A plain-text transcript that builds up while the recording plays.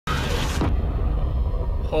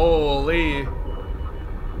Holy.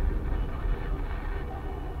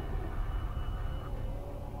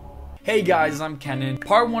 Hey guys, I'm Kenan.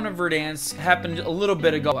 Part 1 of Verdansk happened a little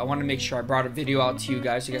bit ago. I wanted to make sure I brought a video out to you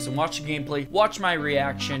guys so you guys can watch the gameplay, watch my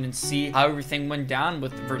reaction, and see how everything went down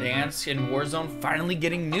with Verdansk and Warzone finally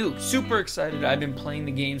getting nuked. Super excited. I've been playing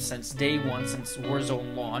the game since day 1, since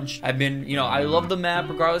Warzone launched. I've been, I love the map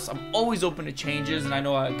regardless. I'm always open to changes, and I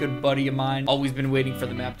know a good buddy of mine always been waiting for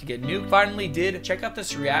the map to get nuked. Finally did. Check out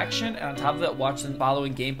this reaction, and on top of that, watch the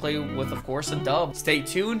following gameplay with, of course, a dub. Stay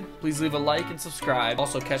tuned. Please leave a like and subscribe.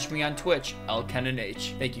 Also, catch me on Twitch,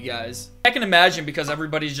 LKenanH. Thank you guys. I can imagine because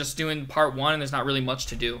everybody's just doing part 1 and there's not really much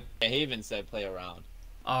to do. Yeah, he even said play around.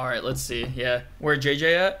 Alright, let's see. Yeah. Where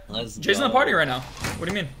JJ at? Let's Jay's go. in the party right now. What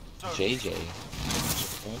do you mean? JJ.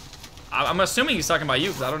 I'm assuming he's talking about you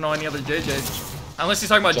because I don't know any other JJs. Unless he's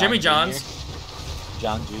talking about John Jimmy Jr. John's.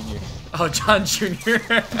 John Jr. Oh, John Jr.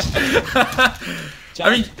 John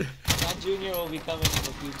Jr. will be coming in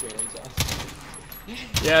the future, right, John?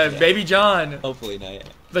 Yeah, Baby John. Hopefully not yet.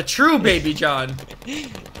 The true Baby John.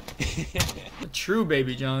 The true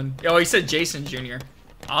Baby John. Oh, he said Jason Jr.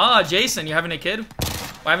 Ah, Jason, you having a kid?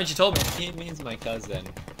 Why haven't you told me? He means my cousin.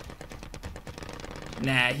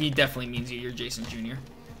 Nah, he definitely means you. You're Jason Jr.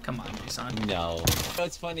 Come on, Jason. No.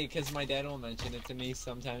 It's funny because my dad will mention it to me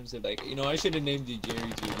sometimes. They're like, I should have named you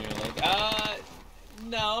Jerry Jr. Like,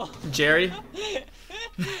 no. Jerry?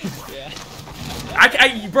 Yeah.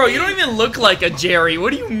 Bro, you don't even look like a Jerry.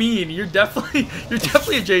 What do you mean? You're definitely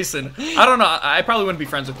a Jason. I don't know. I probably wouldn't be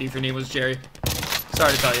friends with you if your name was Jerry.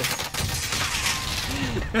 Sorry to tell you.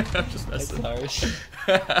 I'm just messing. That's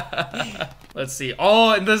harsh. Let's see.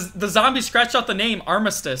 Oh, and the zombie scratched out the name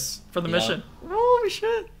Armistice for the mission. Holy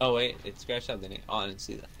shit. Oh wait, it scratched out the name. Oh, I didn't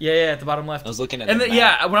see that. Yeah, at the bottom left. I was looking at and the then,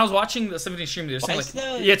 yeah, when I was watching the 17 stream, they were saying like,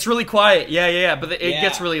 yeah, it's really quiet. Yeah, but it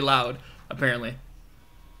gets really loud apparently.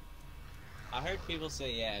 I heard people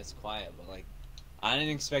say, yeah, it's quiet, but like, I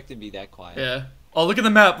didn't expect it to be that quiet. Yeah. Oh, look at the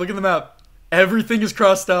map. Look at the map. Everything is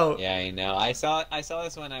crossed out. Yeah, I know. I saw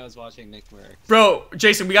this when I was watching Nick Merckx. Bro,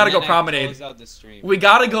 Jason, we gotta go promenade. We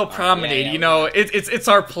gotta go promenade. Yeah, it's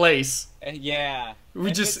our place. Yeah. If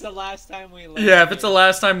it's the last time we land. Yeah, if it's the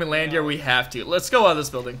last time we land here, we have to. Let's go out of this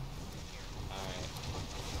building. All right.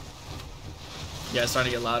 Yeah, it's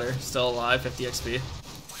starting to get louder. Still alive. 50 XP.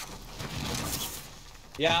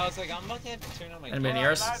 Yeah, I was like, I'm about to have to turn on my. Anybody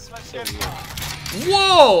near us? So weird.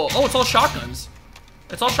 Whoa! Oh, it's all shotguns.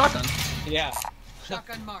 It's all shotguns. Yeah.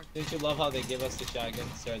 Shotgun mark. Don't you love how they give us the shotgun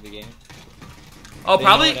to start the game? Oh, they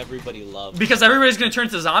probably know what everybody loves. because everybody's gonna turn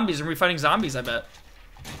into zombies and we're fighting zombies. I bet.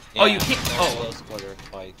 Yeah, oh, you can't. Oh, close quarter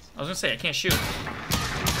fights. I was gonna say I can't shoot.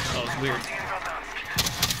 Oh, it's weird.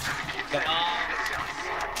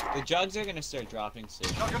 The jugs are gonna start dropping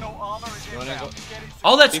soon.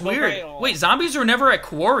 Oh, that's weird. Wait, zombies were never at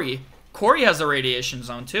Quarry. Quarry has the radiation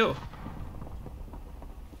zone too.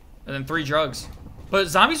 And then 3 drugs. But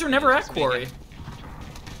zombies were never at Quarry.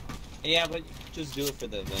 Yeah, but just do it for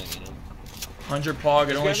the event, 100 pog.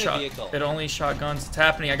 It only shotguns. It's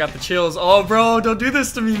happening. I got the chills. Oh, bro, don't do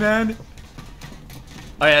this to me, man.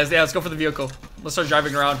 Oh yeah, let's go for the vehicle. Let's start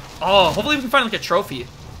driving around. Oh, hopefully we can find like a trophy.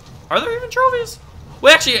 Are there even trophies?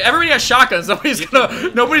 Well, actually, everybody has shotguns. Nobody's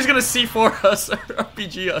gonna C4 us or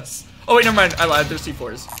RPG us. Oh wait, never mind. I lied. There's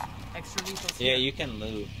C4s. Yeah, you can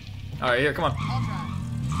loot. All right, here, come on.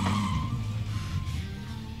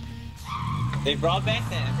 They brought back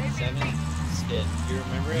the M7 skin. You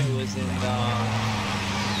remember it was in the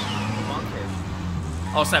bunker.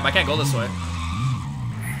 Oh snap! I can't go this way.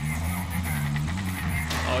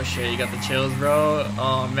 Oh shit! You got the chills, bro.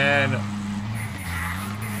 Oh man.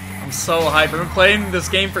 I'm so hyped. I've been playing this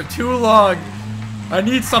game for too long. I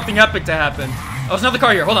need something epic to happen. Oh, there's another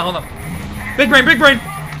car here. Hold on. Big brain.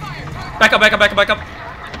 Back up.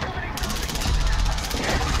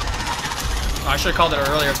 Oh, I should have called it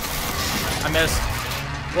earlier. I missed.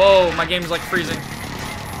 Whoa, my game's like freezing.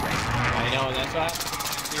 I know, that's why.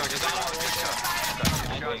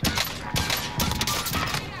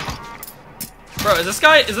 Bro, is this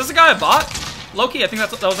guy a bot? Loki, I think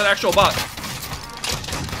that was an actual bot.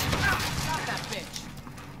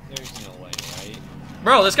 There's no way, right?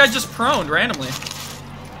 Bro, this guy just proned randomly.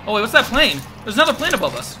 Oh wait, what's that plane? There's another plane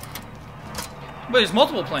above us. Wait, there's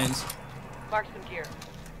multiple planes. Marksman gear.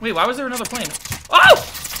 Wait, why was there another plane? Oh!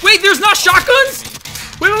 Wait, there's not shotguns?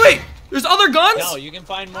 Wait. There's other guns? No, you can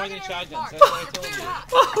find more than shotguns. That's what I told you.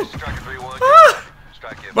 Oh.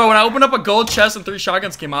 Bro, when I opened up a gold chest and 3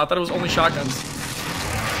 shotguns came out, I thought it was only shotguns.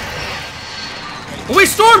 Oh, wait,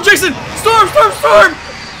 storm, Jason! Storm!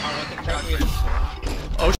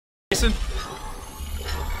 Oh, Jason.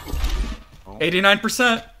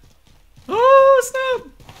 89%. Oh, snap.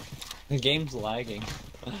 The game's lagging.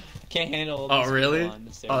 Can't handle. Oh really?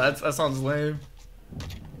 Oh, that sounds lame.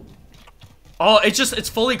 Oh, it's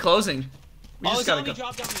fully closing. We just gotta go.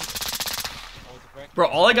 Dropped on me. Oh, bro,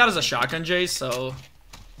 all I got is a shotgun, Jay. So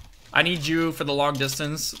I need you for the long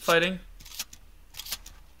distance fighting.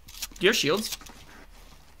 Do you have shields?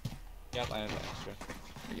 Yep, I have extra.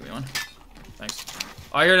 Give me one. Thanks.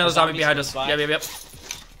 Oh, I hear another zombie behind us. Yep.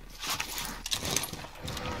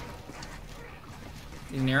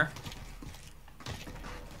 He's near.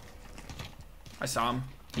 I saw him.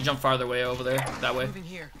 He jumped farther away over there. That way. Moving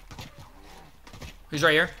here. He's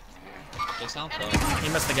right here. They sound close. He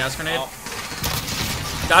missed the gas grenade. Oh.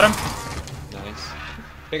 Got him. Nice.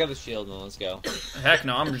 Pick up the shield and let's go. Heck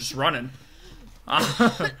no, I'm just running.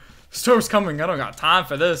 Storm's coming. I don't got time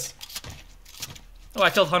for this. Oh, I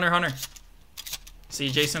killed Hunter. See,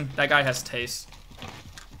 Jason, that guy has taste.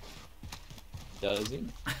 Does he?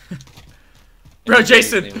 Bro,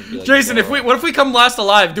 Jason, what if we come last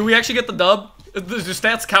alive? Do we actually get the dub? Does your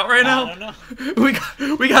stats count right now? I don't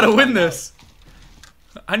know. we gotta win this.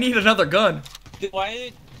 I need another gun.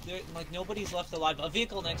 Why? Like nobody's left alive. A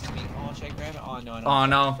vehicle next to me. Oh, should I grab it? Oh no, I don't. Oh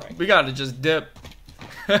no, we gotta just dip.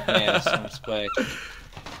 Yeah, so quick.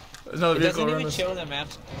 Another It vehicle doesn't around even us. show the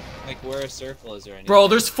maps, like where a circle is or anything. Bro,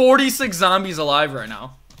 there's 46 zombies alive right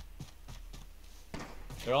now.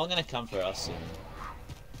 They're all gonna come for us soon.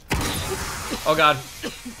 Oh god. I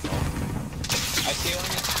see one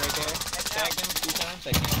that's right there. Tagged him 2 times.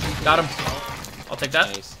 I can't. Got him. I'll take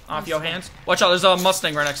that. Nice. Off your hands. Watch out, there's a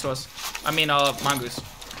Mustang right next to us. I mean, Mongoose.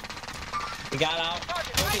 We got out.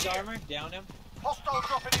 Broke his armor. Down him. Hostile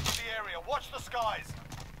dropping into the area. Watch the skies.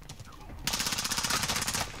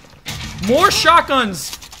 More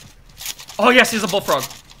shotguns! Oh yes, he's a bullfrog.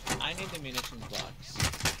 I need the munitions box.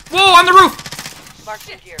 Whoa, on the roof!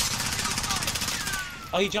 Marksman here.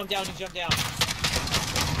 Oh, he jumped down. He jumped down.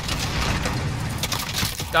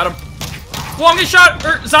 Got him. Whoa, I'm getting shot!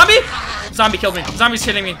 Zombie? Zombie killed me. Zombie's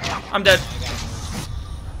hitting me. I'm dead.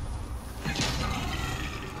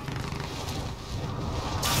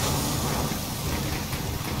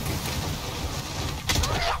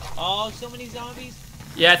 Oh, so many zombies.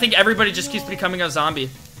 Yeah, I think everybody just keeps becoming a zombie.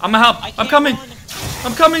 I'm gonna help. I'm coming. Run.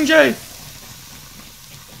 I'm coming, Jay.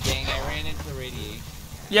 Dang, I ran into the radiation.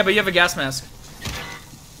 Yeah, but you have a gas mask.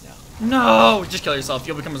 No. No, just kill yourself.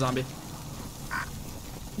 You'll become a zombie.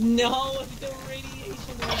 No, the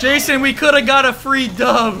radiation. Jason, we could have got a free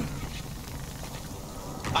dub.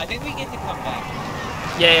 I think we get to come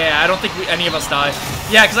back. Yeah, I don't think any of us die.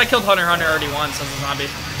 Yeah, because I killed Hunter already once as a zombie.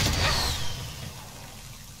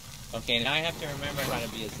 Okay, now I have to remember how to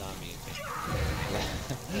be a zombie.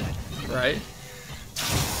 Right.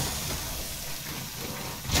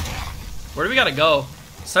 Where do we gotta go?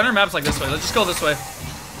 Center map's like this way. Let's just go this way.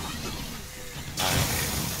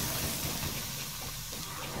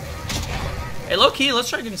 Hey, low key, let's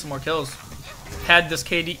try getting some more kills. Had this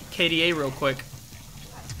KDA real quick.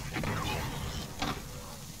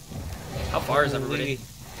 How far is everybody?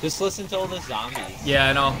 Just listen to all the zombies. Yeah,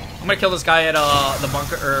 I know. I'm gonna kill this guy at the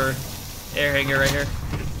bunker or air hangar right here.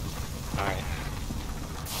 Alright.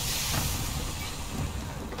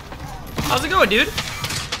 How's it going, dude?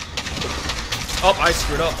 Oh, I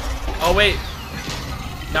screwed up. Oh wait,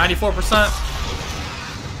 94%.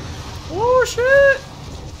 Oh shit!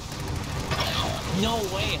 No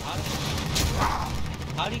way.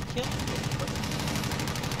 How do you kill him?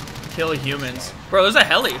 Kill humans, bro. There's a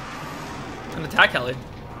heli, an attack heli,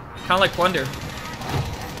 kind of like Plunder.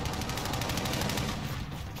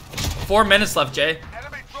 4 minutes left, Jay.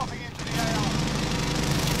 Enemy dropping into the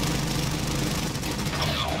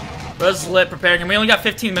AR. Bro's lit, preparing, and we only got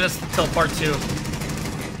 15 minutes until part 2.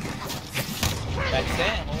 That's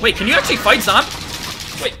it. Wait, can you actually fight zombies?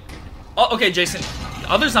 Wait. Oh, okay, Jason.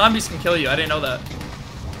 Other zombies can kill you. I didn't know that.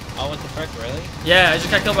 Oh, what the frick, really? Yeah, I just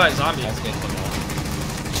got killed by a zombie. That's good to know.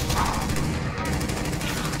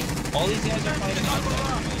 All these guys are fighting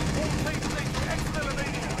outside.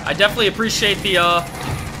 I definitely appreciate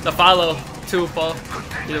the follow too, Paul.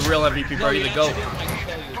 You're the real MVP, bro. You're the GOAT. I can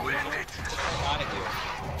kill you, loser. Out of here.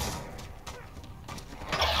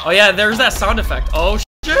 Oh yeah, there's that sound effect. Oh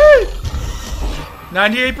shit!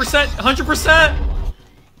 98%, 100%.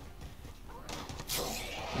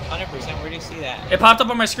 100%. Where do you see that? It popped up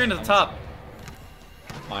on my screen at the top.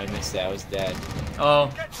 Oh, I missed that. I was dead.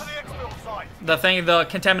 Oh, Get to the exfil site. the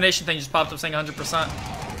contamination thing just popped up saying 100%.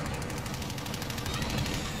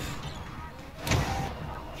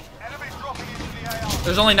 Enemy dropping into the AR.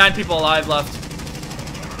 There's only 9 people alive left.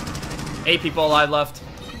 8 people alive left.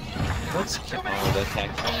 What's oh, the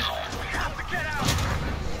attack point?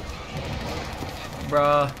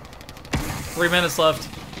 Bruh. 3 minutes left.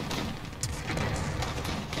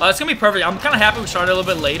 It's gonna be perfect. I'm kind of happy we started a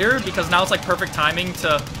little bit later because now it's like perfect timing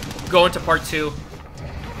to go into part 2.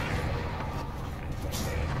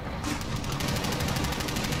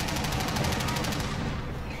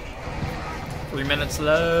 Three minutes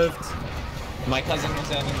left. My cousin was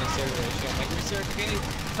having a server issue. I'm like, resurgate.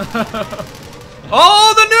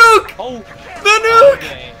 Oh, the nuke! Oh, The nuke!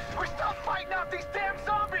 okay. We stop fighting out these damn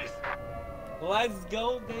zombies! Let's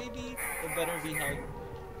go, baby. It better be hard.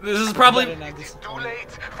 This is probably. Better not disappoint.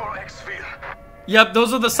 for exfil. Yep,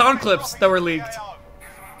 those are the sound clips that were leaked.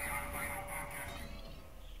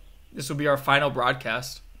 This will be our final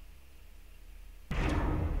broadcast.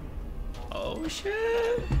 Oh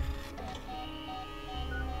shit!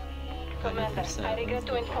 Commander, I regret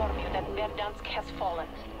to inform you that Verdansk has fallen.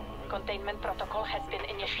 Containment protocol has been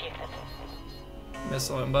initiated.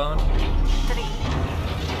 Missile inbound. 3,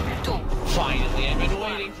 2. Finally, I've been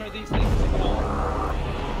waiting for these things to go.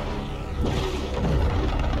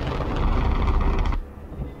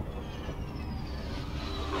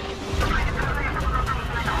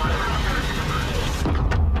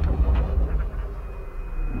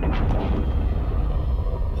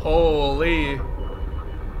 Holy.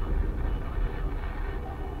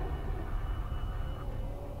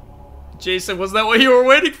 Jason, was that what you were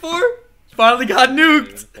waiting for? Finally got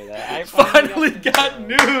nuked. I Finally got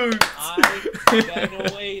nuked. I've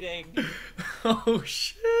been waiting. Oh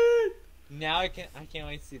shit. Now I can't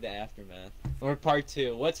wait to see the aftermath. Or part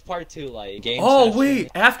 2. What's part 2 like? Game Oh session?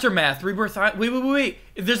 wait, aftermath, rebirth. Wait.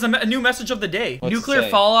 There's a new message of the day. What's it Nuclear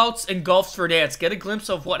say? fallouts engulfs Verdansk. Get a glimpse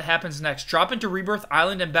of what happens next. Drop into Rebirth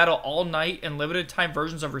Island and battle all night in limited time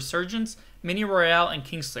versions of Resurgence, Mini Royale, and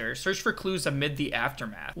Kingslayer. Search for clues amid the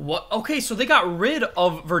aftermath. What? Okay, so they got rid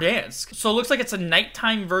of Verdansk. So it looks like it's a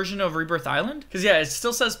nighttime version of Rebirth Island. Because yeah, it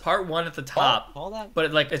still says part 1 at the top. Oh, hold on.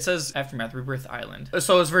 But it says aftermath, Rebirth Island.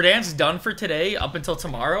 So is Verdansk done for today up until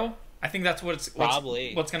tomorrow? I think that's what's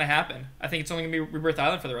gonna happen. I think it's only gonna be Rebirth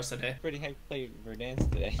Island for the rest of the day. Pretty hyped to play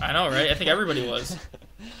Verdansk today. I know, right? I think everybody was.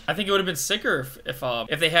 I think it would have been sicker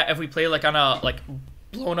if we played like on a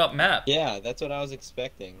blown up map. Yeah, that's what I was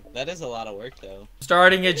expecting. That is a lot of work though.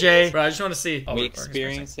 Starting it, Jay. Bro, I just want to see. Oh, We we're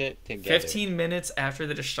experience it together. 15 minutes after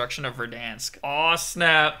the destruction of Verdansk. Oh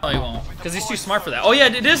snap! Oh, he won't, because he's too smart for that. Oh yeah,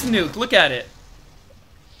 it is nuked. Look at it.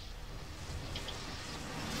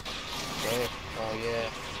 Oh yeah.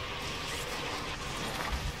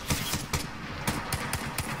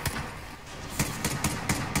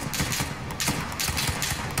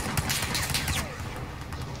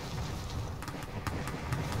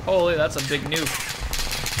 Holy, that's a big nuke.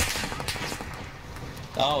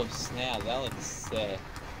 Oh snap, that looks sick.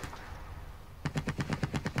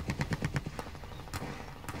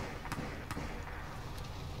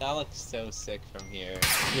 That looks so sick from here.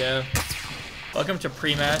 Yeah. Welcome to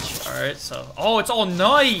pre-match. All right, so it's all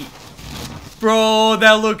night, bro.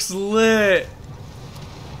 That looks lit.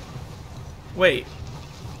 Wait.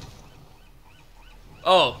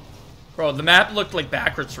 Oh, bro, the map looked like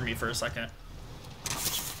backwards for me for a second.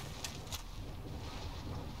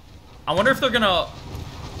 I wonder if they're gonna.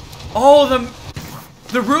 Oh,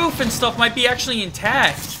 the roof and stuff might be actually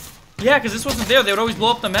intact. Yeah, because this wasn't there. They would always blow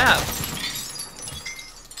up the map.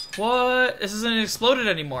 What? This isn't exploded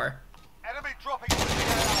anymore. Enemy dropping into the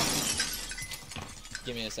AO.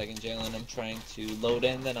 Give me a second, Jalen. I'm trying to load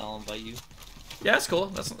in, then I'll invite you. Yeah, that's cool.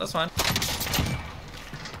 That's fine.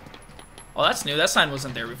 Oh, that's new. That sign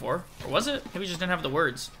wasn't there before. Or was it? Maybe we just didn't have the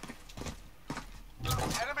words.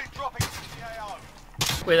 Enemy dropping into the AO.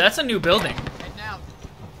 Wait, that's a new building. And now,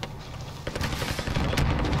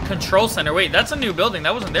 Control center. Wait, that's a new building.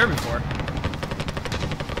 That wasn't there before.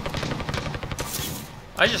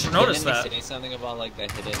 I just noticed Didn't that. they say something about like the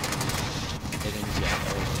hidden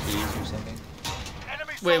keys or something?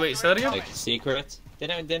 Enemy Wait, say that again? Like secrets?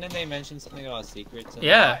 Didn't they mention something about secrets?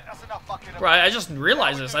 Yeah. That's enough fucking. Right, I just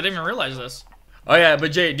realized this. I didn't even realize this. Oh yeah,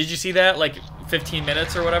 but Jay, did you see that? Like 15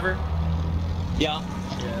 minutes or whatever? Yeah.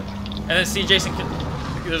 Yeah. And then see, Jason,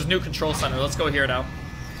 there's a new control center. Let's go here now.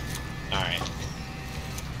 Alright.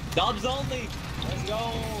 Dubs only! Let's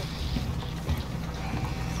go!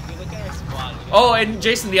 Dude, look at our squad. Oh, and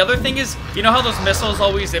Jason, the other thing is, you know how those missiles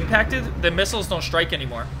always impacted? The missiles don't strike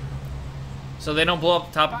anymore. So they don't blow up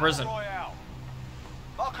the top of prison. Royale.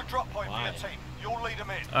 Mark a drop point Why? for your team. You'll lead them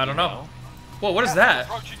in. I don't know. Whoa, what is that?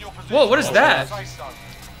 Approaching your position. Whoa, what is that? Say so.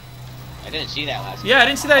 I didn't see that last Yeah, I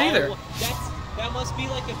didn't see that either. That must be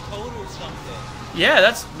like a code or something. Yeah,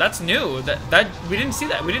 that's new. That we didn't see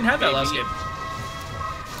that. We didn't have that last game.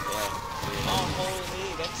 Oh,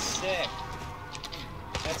 holy, that's sick.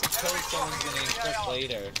 That's a code someone's gonna encrypt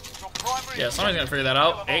later. Your primary Yeah, somebody's gonna figure that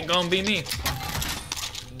out. Ain't gonna be me.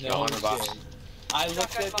 No shit. I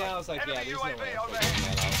looked at that, I was like, yeah, there's no way I'm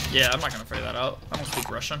figuring that out. Yeah, I'm not gonna figure that out. I don't speak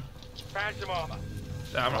Russian. Phantom armor.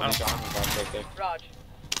 Yeah, I don't. Right there. Raj.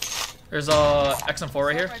 There's a XM4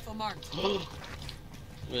 right here. Rifle marked.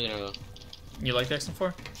 Yeah. You like the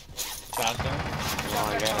XM4? Shotgun?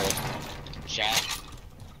 Oh, I got it. Shack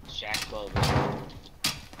Club.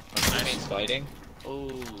 Nice fighting. Ooh.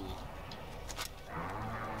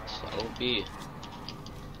 So OP.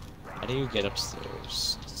 How do you get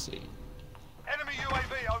upstairs? Let's see. Enemy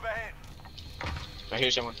UAV overhead. I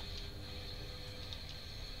hear someone.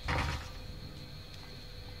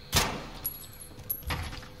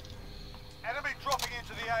 Enemy dropping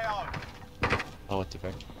into the AO. Oh, what the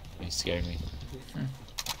frick? You scared me.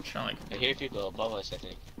 Trying like, I hear people above us, I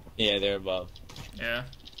think. Yeah, they're above. yeah.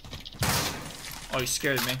 Oh, you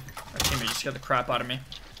scared me. Our teammate just scared the crap out of me.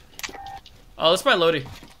 Oh, let's buy Lodi.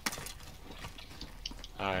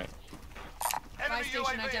 Alright. Enemy station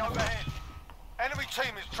UAV identified. overhead. Enemy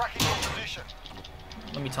team is tracking your position.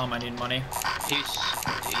 Let me tell him I need money. He's.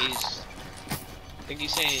 I think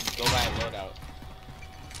he's saying go buy a loadout.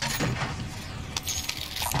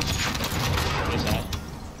 What is that?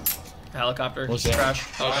 The helicopter. What's Just that?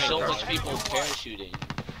 crashed. There's so Helicopter much people parachuting.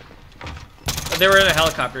 crashed. They were in a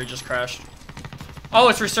helicopter. It just crashed. Oh,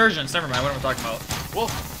 it's resurgence. Never mind. What am I talking about? Whoa!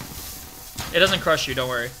 It doesn't crush you. Don't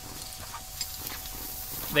worry.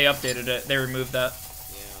 They updated it. They removed that.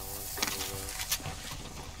 Yeah,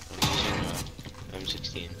 I'm using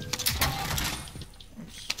M16. Oops,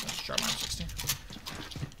 let's try my 16.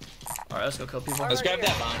 Alright, let's go kill people. Let's grab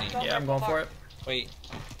that bounty. Yeah, I'm going for it. Wait.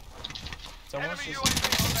 Someone's Enemy just...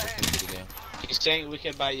 UAV overhead. He's saying we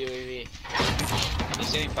can buy UAV. He's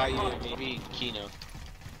saying buy UAV, Kino.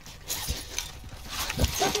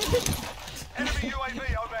 Enemy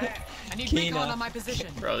UAV overhead. I need Kina. recon on my position.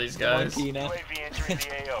 Bro, these Come on, guys. Kina. UAV entering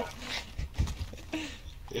the AO.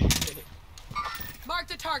 Mark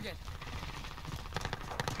the target.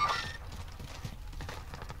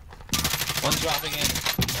 One's dropping in.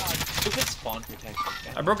 Stupid spawn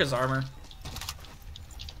protection. I broke his armor.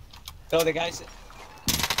 Oh, the guy's...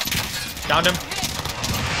 Downed him.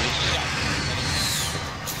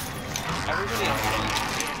 Everybody...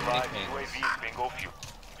 Right, UAV is bingo fuel.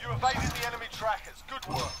 You evaded the enemy trackers. Good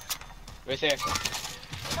work. Right there.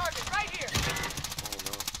 Target right here. Oh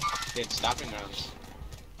no. Good stopping rounds.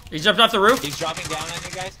 He jumped off the roof. He's dropping down on you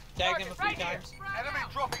guys. Tagged him a few Right here. times. Enemy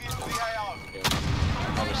dropping into the AO. I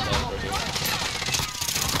was slow for here.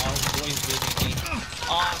 Oh, his boy's beating me.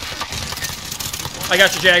 Oh, I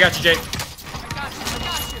got you, Jay. I got you, Jay. I got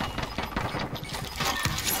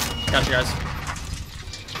you. Got you guys.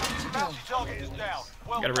 Bounty target is down.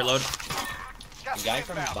 Well Gotta done. reload. Gas The guy is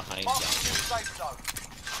from inbound. behind Mark got the safe zone.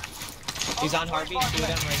 he's on Harvey. Two of them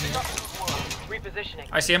right here. Repositioning.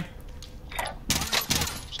 I see him.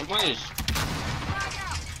 Someone is.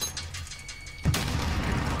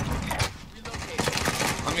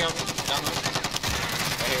 Let me up. Down low.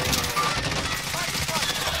 Right here.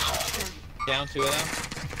 Down two of them.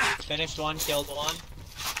 Finished one, killed one.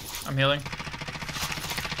 I'm healing.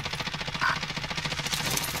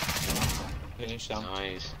 Finished them.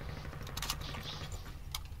 Nice.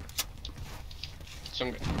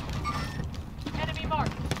 Some. Enemy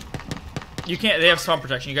marked. You can't. They have spawn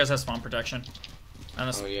protection. You guys have spawn protection. And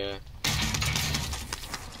this, Oh yeah.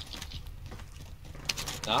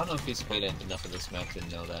 I don't know if he's played enough of this map to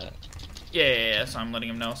know that. yeah. So I'm letting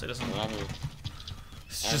him know so he doesn't I haven't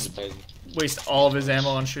just played. waste all of his ammo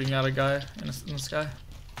on shooting at a guy in the sky.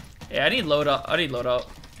 Yeah, I need load up. I need load up.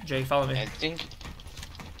 Jay, follow me. I think.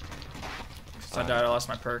 Since I died, I lost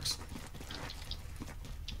my perks.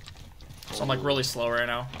 So I'm like really slow right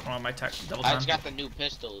now. I don't have my tech double I time. just got the new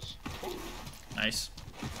pistols. Nice.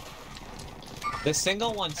 The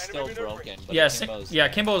single one's still broken, but Yeah, the Kimbo's... yeah,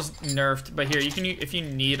 Kimbo's nerfed, but here you can if you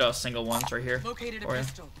need a single one, it's right here. Located a Oh, yeah.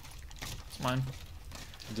 pistol. It's mine.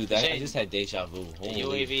 Dude, that I just had deja vu. Holy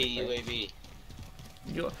UAV. UAV.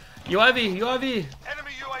 Enemy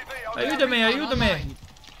UAV Ayúdame, ayúdame.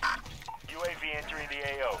 UAV entering the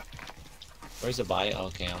AO. Where's the buy?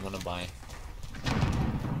 Okay, I'm gonna buy.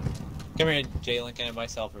 Come here, Jalen. Can I buy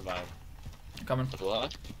self revive? Coming.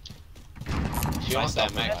 What? She wants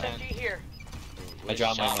that Mac 10. SMG here. I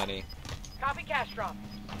dropped my money. Copy cash drop.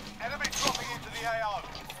 Enemy dropping into the AO.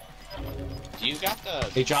 Do you got the?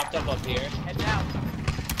 He dropped up here. Head down.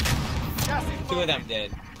 Gas is Two of them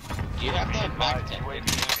did. Do you have the Mac 10?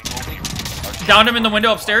 Downed him in the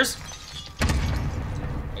window upstairs.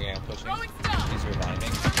 Okay, I'm pushing. Throwing stun. He's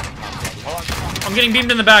reviving. I'm getting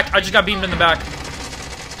beamed in the back. I just got beamed in the back.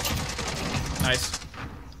 Nice.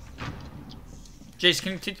 Jace,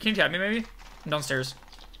 can you tap me maybe? I'm downstairs.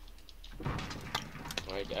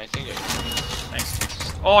 Right I think it.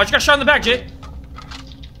 Thanks. Oh, I just got shot in the back, Jay.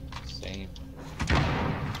 Same.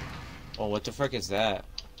 Oh, what the frick is that?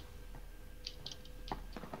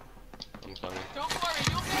 I'm coming.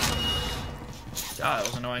 God, that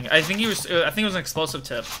was annoying. I think he was. I think it was an explosive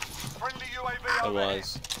tip. Friendly UAV It overhead.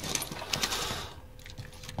 was.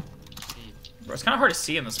 Bro, it's kind of hard to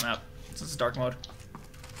see in this map since it's dark mode.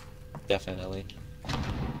 Definitely.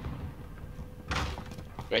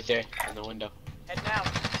 Right there, in the window. Head now.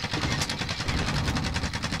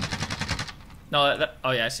 No,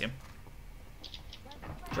 oh yeah, I see him.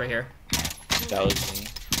 It's right here. That was me.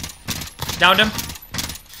 Downed him.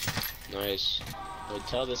 Nice. I would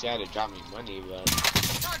tell this guy to drop me money, but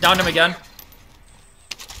Downed him again.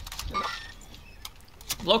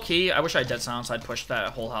 Low key, I wish I had dead silence. I'd push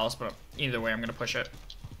that whole house, but either way, I'm gonna push it.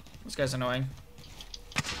 This guy's annoying.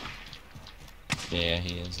 Yeah,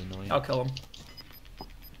 he is annoying. I'll kill him.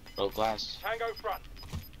 oh, glass. Tango front.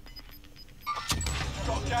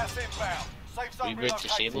 Got gas inbound. Safe zone We ripped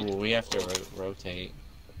relocated. disabled. Ooh, we have to rotate.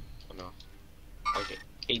 Oh no. Okay,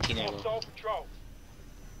 18 ammo. Hostile patrol.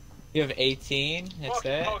 You have 18? That's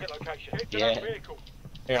Marking it? target location. Hit Yeah. that vehicle.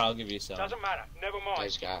 Here, I'll give you some. Doesn't matter. Never mind.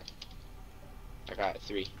 Nice guy. I got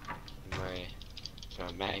 3 in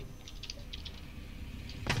my mag.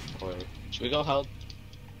 Or should we go help?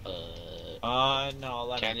 No,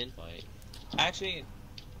 let Cannon? me fight. Actually,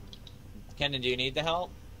 Kenan, do you need the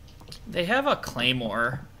help? They have a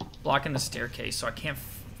claymore blocking the staircase, so I can't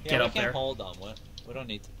Yeah, get we up can there. hold them. We don't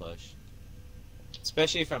need to push.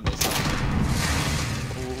 Especially from this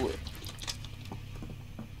side. Ooh.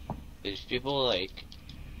 There's people like.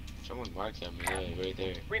 Someone marked them. Yeah, right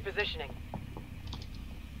there. Repositioning.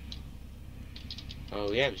 Oh,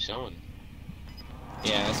 we have someone.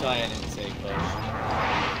 Yeah, that's why I didn't say push.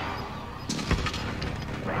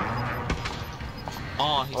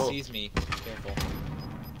 Oh, he sees me. Careful.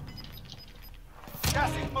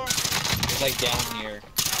 Gas is moving. He's like down here.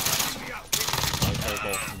 Oh,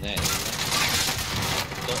 purple. In that area.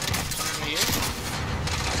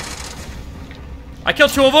 I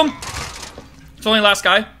killed 2 of them. It's only the last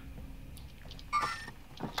guy.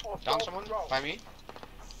 Down someone? By me?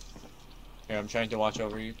 Here, I'm trying to watch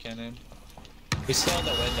over you, Kenan. He's still in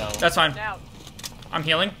the window. That's fine. Now. I'm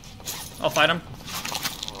healing. I'll fight him.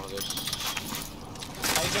 Oh, there's.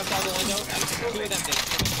 Oh, he jumped out the window. 2 of them did. 2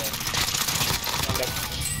 of them.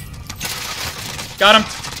 Got him.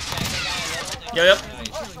 Okay. Yep.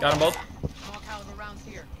 Nice. Got them both. Small caliber rounds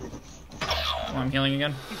here. Oh, I'm healing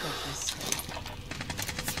again. You got this.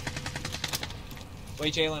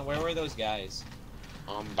 Wait, Jalen, where were those guys?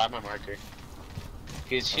 By my marker.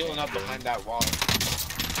 He's healing up behind that wall.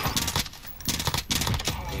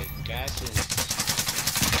 The gas is.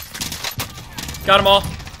 Got them all.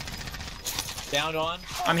 Downed on.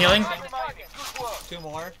 I'm healing. Good work. 2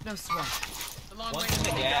 more. No sweat. The long One's range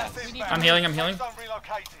in the gas. Gas inbound. I'm healing. I'm healing. Safe zone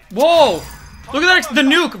relocated. Whoa! Look at that. The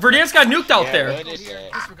nuke. Verdansk got nuked out Yeah, there. what is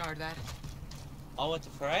that? Disregard that. Oh, what the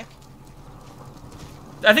frick?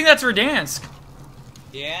 I think that's Verdansk.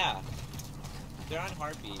 Yeah. They're on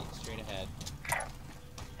heartbeat, straight ahead.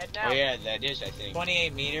 Head now. Oh yeah, that is, I think.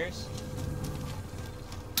 28 meters.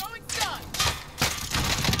 Going stun.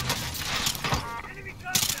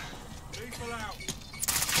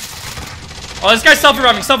 Oh, this guy's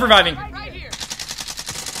self-reviving. Self-reviving. Right here.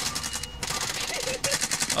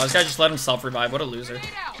 Oh, this guy just let him self-revive. What a loser.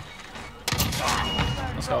 Grenade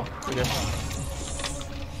out. Let's go. We good. This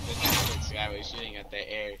guy was shooting at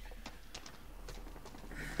the air.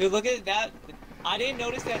 Dude, look at that. I didn't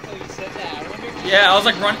notice that until you said that. I wonder if Yeah, I was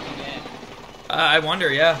like run. Yeah. I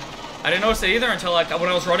wonder. Yeah, I didn't notice it either until like when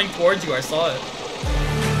I was running towards you. I saw it.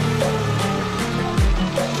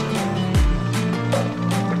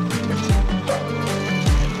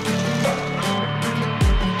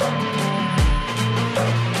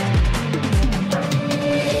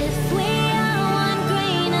 If we are one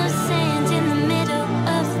grain of sand in the middle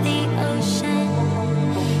of the ocean,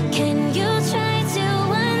 can you try to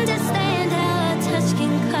understand how a touch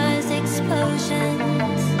can cause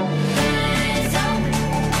explosions?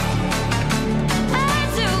 I'm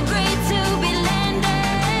too great to be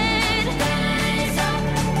landed.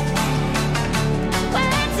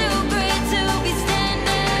 We're too great to be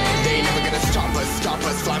standing. They ain't never gonna stop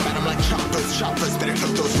us, fly at 'em like choppers, better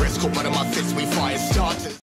took those risks, cold blood in my fists, we fire starters.